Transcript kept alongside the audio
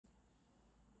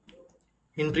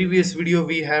In previous video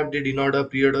we have did in order,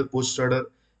 pre-order, post-order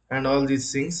and all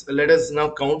these things. Let us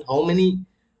now count how many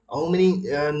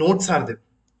nodes are there.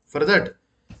 For that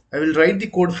I will write the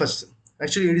code first.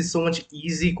 Actually it is so much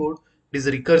easy code. It is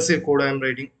a recursive code I am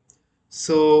writing.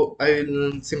 So I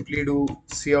will simply do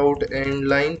cout end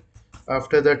line.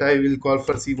 After that I will call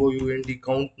for cound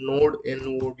count node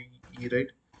node, right?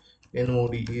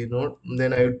 Node node.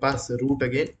 Then I will pass the root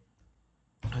again.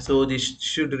 So this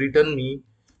should return me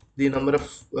the number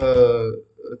of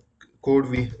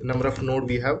number of node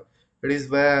we have. That is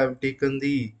why I have taken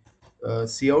the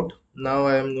cout. Now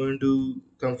I am going to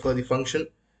come for the function.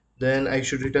 Then I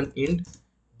should return int.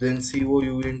 Then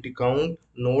count count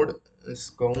node is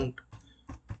count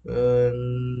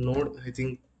node. I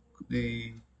think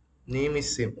the name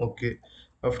is same. Okay.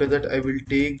 After that I will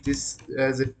take this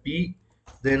as a p.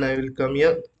 Then I will come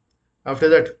here. After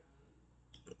that,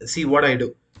 see what I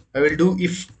do. I will do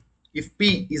if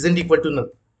p isn't equal to null,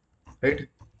 right?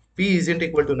 P isn't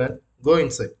equal to null. Go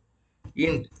inside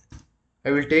int.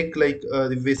 I will take like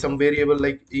some variable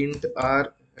like int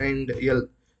r and l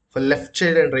for left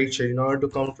child and right child in order to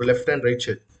count for left and right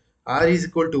child. R is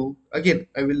equal to, again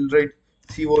I will write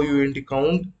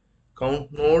count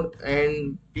count node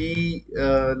and p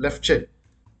left child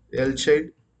l child,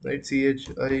 right?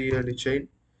 Child child.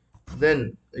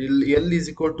 Then L is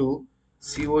equal to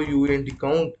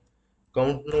count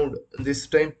count node, this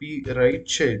time p right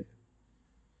child.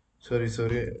 Sorry,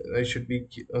 I should be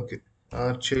okay.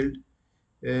 R child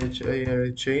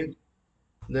child.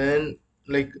 Then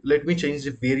like let me change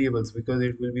the variables because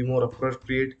it will be more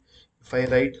appropriate if I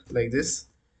write like this.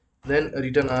 Then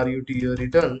return RUT, you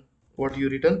return what you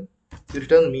return? You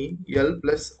return me L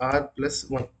plus R plus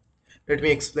 1. Let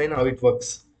me explain how it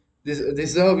works. This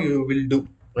is how you will do,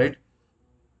 right?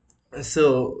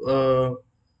 So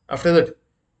after that,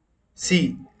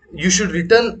 see, you should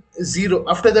return 0.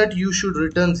 After that you should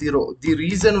return 0. The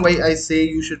reason why I say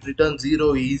you should return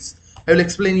 0 is I will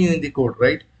explain you in the code,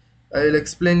 right? I will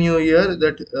explain you here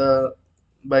that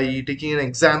by taking an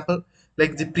example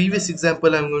like the previous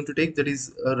example I'm going to take, that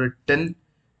is 10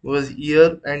 was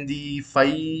year and the 5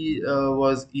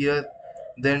 was year,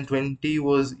 then 20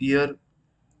 was year,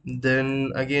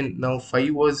 then again now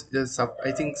 5 was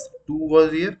I think 2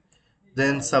 was here,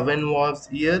 then 7 was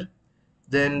here,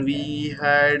 then we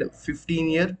had 15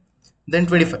 here, then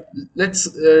 25. Let's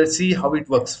see how it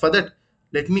works. For that,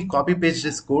 let me copy paste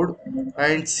this code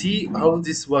and see how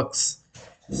this works.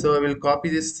 So I will copy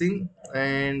this thing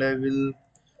and I will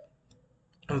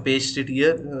paste it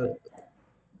here.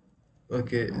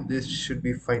 Okay, this should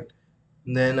be fine.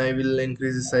 Then I will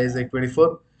increase the size like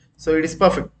 24. So it is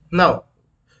perfect. Now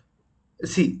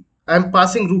see, I'm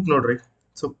passing root node, right?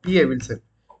 So p I will send.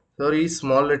 Sorry,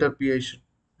 small letter p I should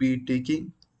be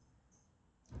taking,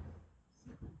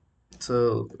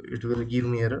 so it will give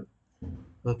me error.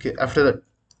 Okay, after that,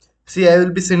 see, I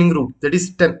will be sending root, that is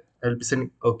 10. I will be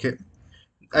sending. Okay,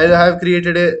 I have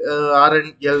created a r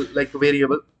and l like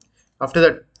variable. After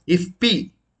that, if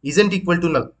p isn't equal to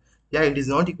null, yeah, it is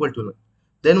not equal to null,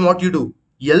 then what you do,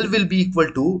 l will be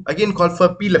equal to, again call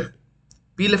for p left.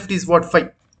 P left is what?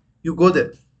 5. You go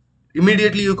there,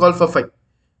 immediately you call for 5.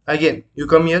 Again you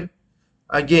come here.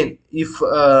 Again if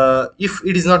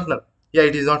it is not null, yeah,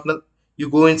 it is not null, you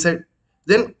go inside.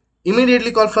 Then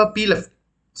immediately call for p left.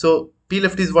 So p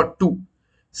left is what? 2.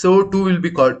 So 2 will be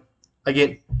called.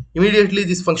 Again immediately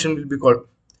this function will be called.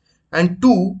 And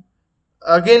 2,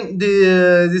 again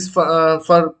the this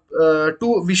for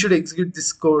 2 we should execute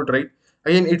this code, right?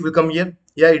 Again it will come here,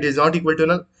 yeah, it is not equal to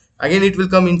null. Again it will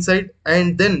come inside,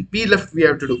 and then p left we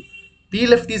have to do. P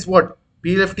left is what?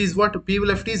 P left is what? P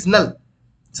left is null.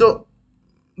 So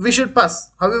we should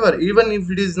pass. However, even if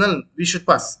it is null, we should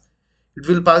pass. It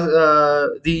will pass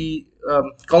the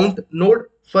count node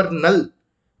for null,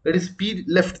 that is p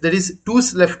left, that is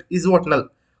 2's left is what? Null.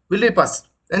 Will be passed,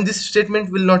 and this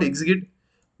statement will not execute.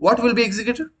 What will be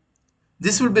executed?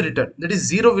 This will be returned, that is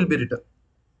 0 will be returned.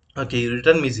 Okay, you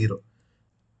return me 0.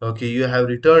 Okay, you have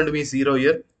returned me 0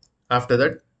 here. After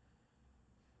that,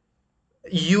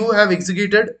 you have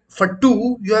executed for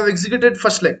 2, you have executed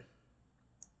first line.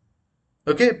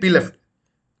 Okay, p left.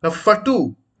 Now for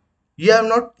 2, you have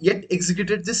not yet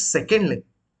executed this second line,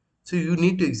 so you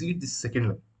need to execute this second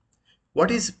line. What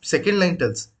is second line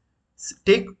tells?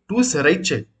 Take 2's right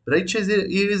child. Right child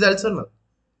is also null.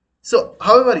 So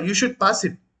however, you should pass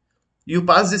it. You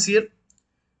pass this here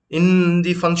in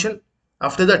the function.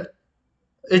 After that,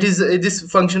 it is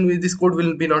this function with this code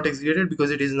will be not executed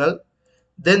because it is null.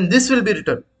 Then this will be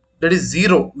returned, that is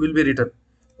 0 will be returned.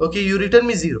 Okay, you return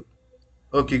me 0.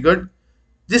 Okay, good.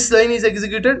 This line is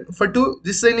executed for 2,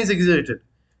 this line is executed.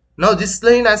 Now this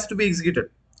line has to be executed.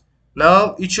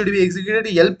 Now it should be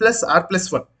executed L plus R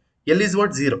plus 1. L is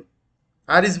what? 0.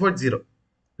 R is what? 0.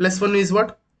 Plus 1 is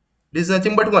what? This is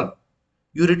nothing but 1.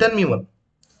 You return me 1.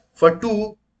 For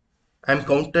 2, I have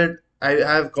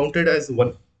counted as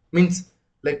 1. Means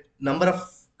like number of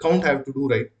count I have to do,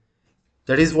 right?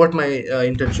 That is what my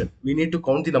intention. We need to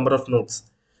count the number of nodes.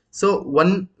 So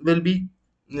 1 will be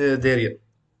there here.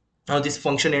 Now this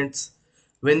function ends.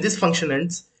 When this function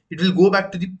ends, it will go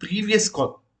back to the previous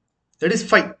call. That is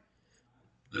 5.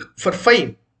 For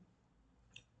 5,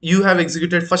 you have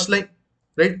executed first line,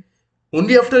 right?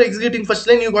 Only after executing first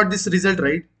line you got this result,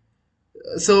 right?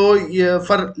 So yeah,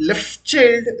 for left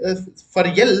child, for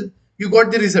L you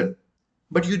got the result,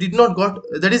 but you did not got,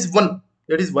 that is 1.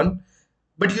 That is 1,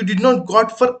 but you did not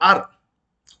got for R.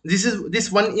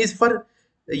 This one is for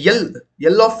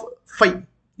L of 5.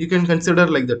 You can consider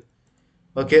like that.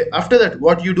 Okay, after that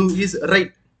what you do is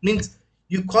write. Means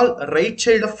you call right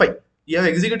child of 5. You have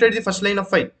executed the first line of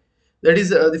 5. That is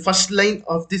the first line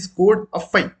of this code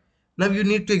of 5. Now you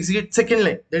need to execute second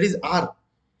line, that is R.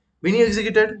 When you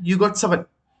executed, you got 7.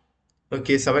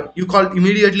 Okay, 7, you call,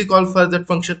 immediately call for that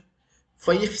function.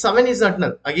 For if 7 is not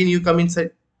null, again you come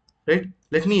inside, right?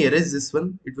 Let me erase this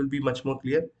one, it will be much more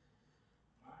clear.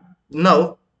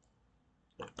 Now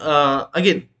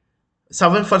again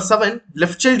 7, for 7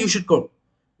 left child you should count.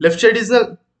 Left child is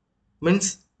null,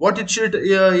 means what it should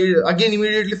again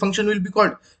immediately function will be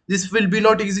called. This will be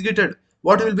not executed.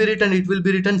 What will be written? It will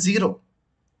be written 0.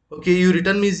 Okay, you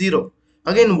return me 0.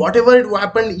 Again whatever it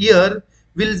happened here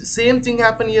will same thing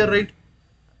happen here,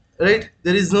 right?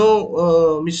 There is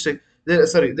no mistake there,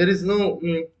 sorry, there is no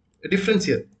difference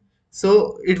here.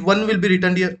 So it 1 will be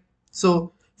returned here.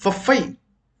 So for 5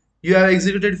 you have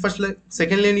executed first line,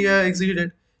 second line you have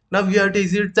executed. Now you have to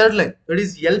execute third line, that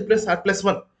is L plus R plus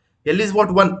 1. L is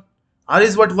what? 1. R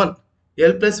is what? 1.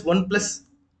 L plus 1 plus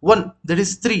 1, that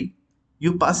is 3.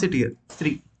 You pass it here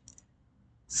 3.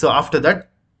 So after that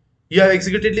you have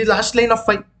executed the last line of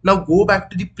 5. Now go back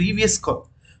to the previous call.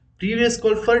 Previous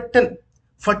call for 10.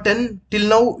 For 10 till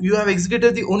now you have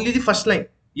executed the only the first line.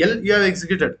 L you have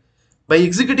executed. By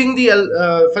executing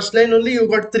the first line only you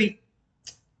got 3.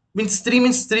 Means 3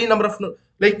 means 3 number of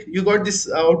like you got this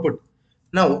output.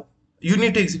 Now you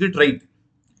need to execute right.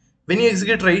 When you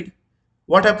execute right,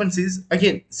 what happens is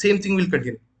again same thing will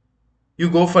continue. You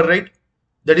go for right,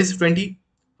 that is 20.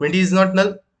 20 is not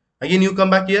null. Again you come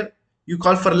back here, you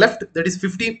call for left, that is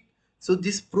 15. So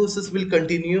this process will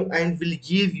continue and will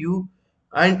give you,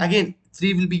 and again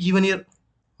 3 will be given here.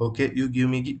 Okay, you give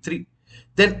me 3.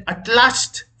 Then at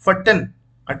last for 10,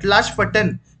 at last for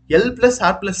 10, L plus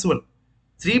R plus 1,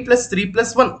 3 plus 3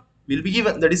 plus 1 will be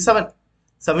given, that is 7.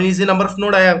 7 is the number of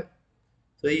node I have.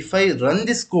 So if I run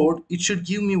this code, it should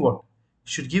give me what? It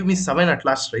should give me 7 at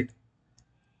last, right?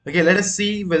 Okay, let us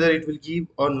see whether it will give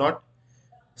or not.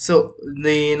 So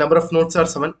the number of nodes are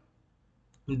 7.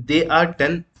 They are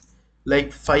 10,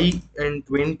 like 5 and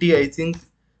 20, I think.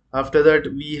 After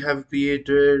that we have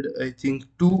created, I think,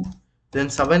 2, then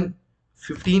 7,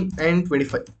 15 and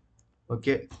 25.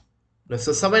 Okay,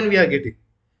 so 7 we are getting.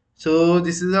 So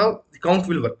this is how the count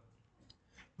will work.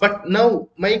 But now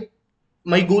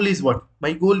my goal is what?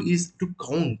 My goal is to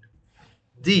count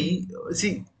the,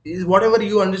 see, is whatever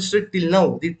you understood till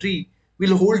now, the tree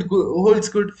will holds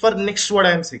good for next what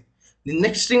I am saying. The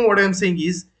next thing what I am saying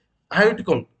is I have to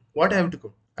count. What I have to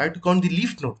count? I have to count the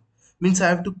leaf node. Means I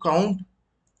have to count,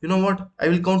 you know what? I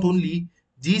will count only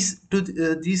these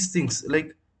things.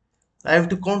 Like I have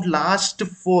to count last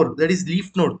 4, that is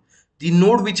leaf node, the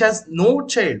node which has no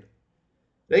child,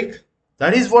 right?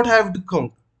 That is what I have to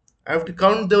count. I have to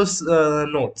count those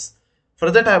nodes. For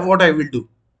that what I will do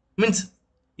means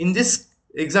in this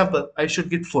example I should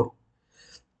get 4.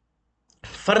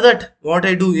 For that what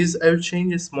I do is I will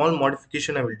change a small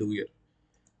modification I will do here.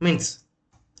 Means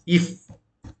if,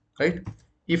 right,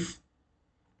 if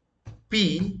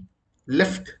P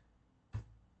left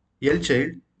L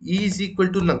child is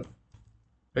equal to null,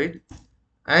 right,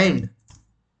 and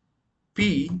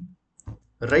P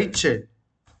right child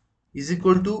is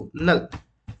equal to null,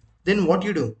 then what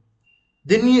you do?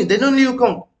 Then only you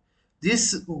count.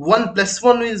 This 1 plus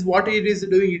 1 is what it is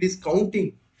doing. It is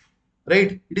counting,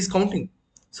 right? It is counting.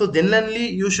 So then only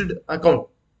you should account.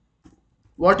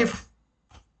 What if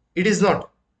it is not?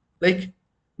 Like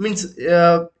means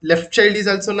left child is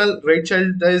also null, right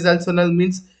child is also null.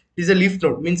 Means it is a leaf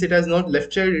node. Means it has no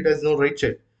left child, it has no right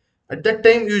child. At that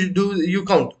time you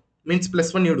count. Means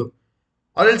plus 1 you do.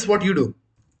 Or else what you do?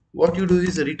 What you do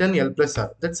is return L plus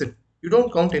R. That's it. You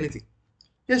don't count anything.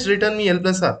 Just return me L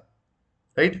plus R,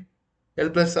 right? L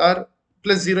plus R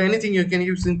plus 0, anything you can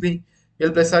use, simply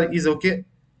L plus R is okay.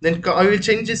 Then I will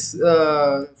change this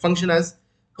function as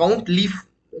count leaf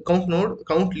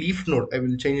count leaf node. I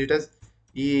will change it as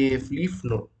if leaf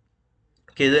node.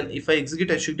 Okay, then if I execute,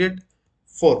 I should get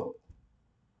 4.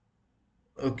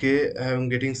 Okay, I am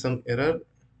getting some error.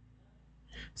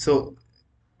 So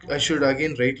I should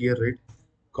again write here, right?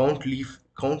 Count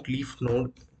leaf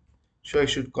node. So I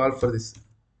should call for this.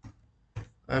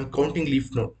 I'm counting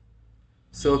leaf node.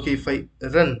 So okay, if I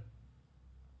run,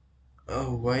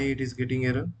 oh, why it is getting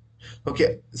error?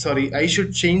 Okay, sorry, I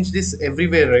should change this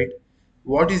everywhere, right?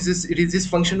 What is this? It is this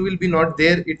function will be not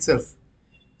there itself.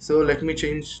 So let me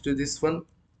change to this one.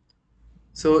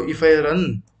 So if I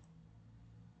run,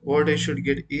 what I should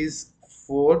get is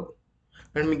 4.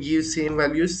 Let me give same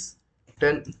values.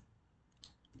 10,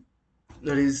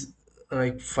 that is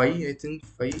like 5, I think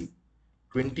 5,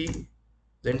 20,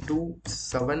 then 2,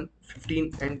 7,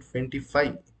 15, and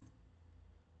 25.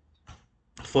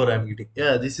 4 I'm getting.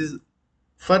 Yeah, this is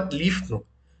for leaf node.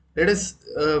 Let us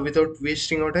without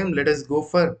wasting our time, let us go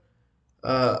for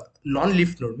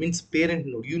non-leaf node, means parent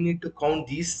node. You need to count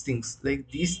these things, like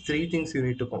these 3 things you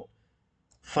need to count.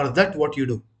 For that, what you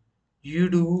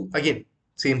do again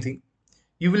same thing.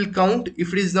 You will count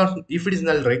if it is not, if it is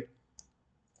null, right?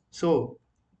 So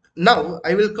now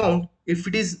I will count if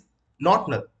it is not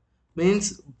null,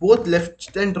 means both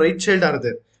left and right child are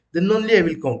there, then only I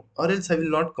will count, or else I will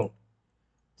not count.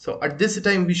 So at this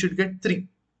time we should get 3.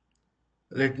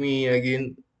 Let me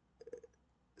again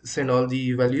send all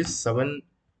the values. 7,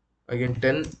 again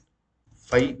 10,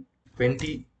 5,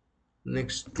 20,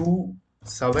 next 2,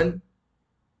 7,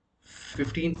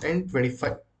 15, and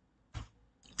 25.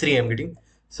 3 I'm getting.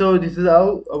 So this is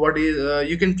how what is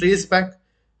you can trace back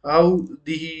how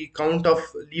the count of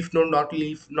leaf node, not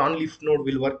leaf, non-leaf node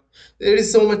will work. It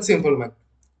is so much simple, man.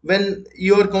 When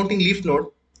you are counting leaf node,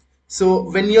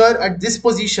 so when you are at this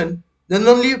position, then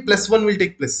only +1 will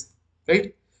take place,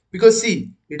 right? Because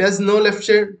see, it has no left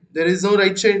child, there is no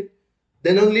right child,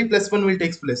 then only +1 will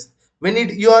take place. When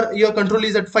your control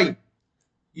is at 5,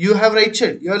 you have right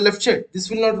child, you have left child,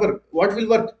 this will not work. What will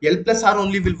work? L plus R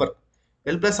only will work.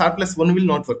 L plus R plus 1 will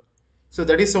not work. So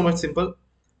that is so much simple.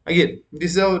 Again,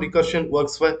 this is how recursion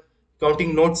works for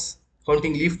counting nodes,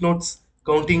 counting leaf nodes,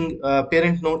 counting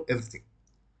parent node, everything.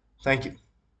 Thank you.